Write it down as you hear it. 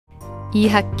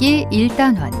2학기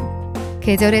 1단원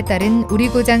계절에 따른 우리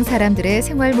고장 사람들의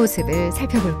생활 모습을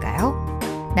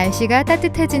살펴볼까요? 날씨가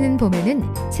따뜻해지는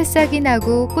봄에는 새싹이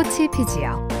나고 꽃이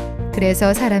피지요.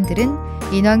 그래서 사람들은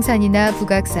인왕산이나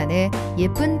북악산에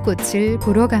예쁜 꽃을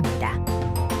보러 갑니다.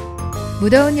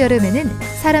 무더운 여름에는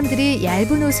사람들이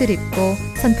얇은 옷을 입고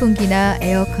선풍기나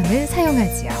에어컨을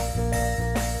사용하지요.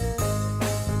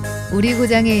 우리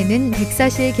고장에 있는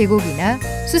백사실 계곡이나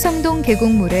수성동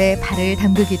계곡물에 발을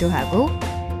담그기도 하고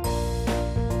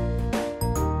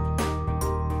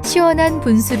시원한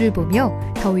분수를 보며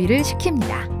더위를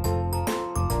식힙니다.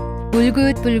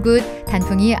 울긋불긋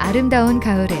단풍이 아름다운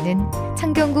가을에는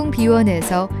창경궁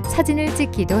비원에서 사진을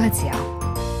찍기도 하지요.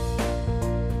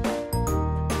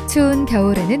 추운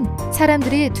겨울에는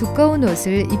사람들이 두꺼운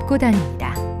옷을 입고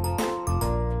다닙니다.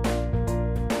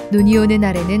 눈이 오는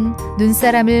날에는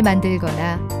눈사람을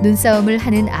만들거나 눈싸움을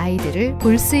하는 아이들을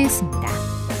볼 수 있습니다.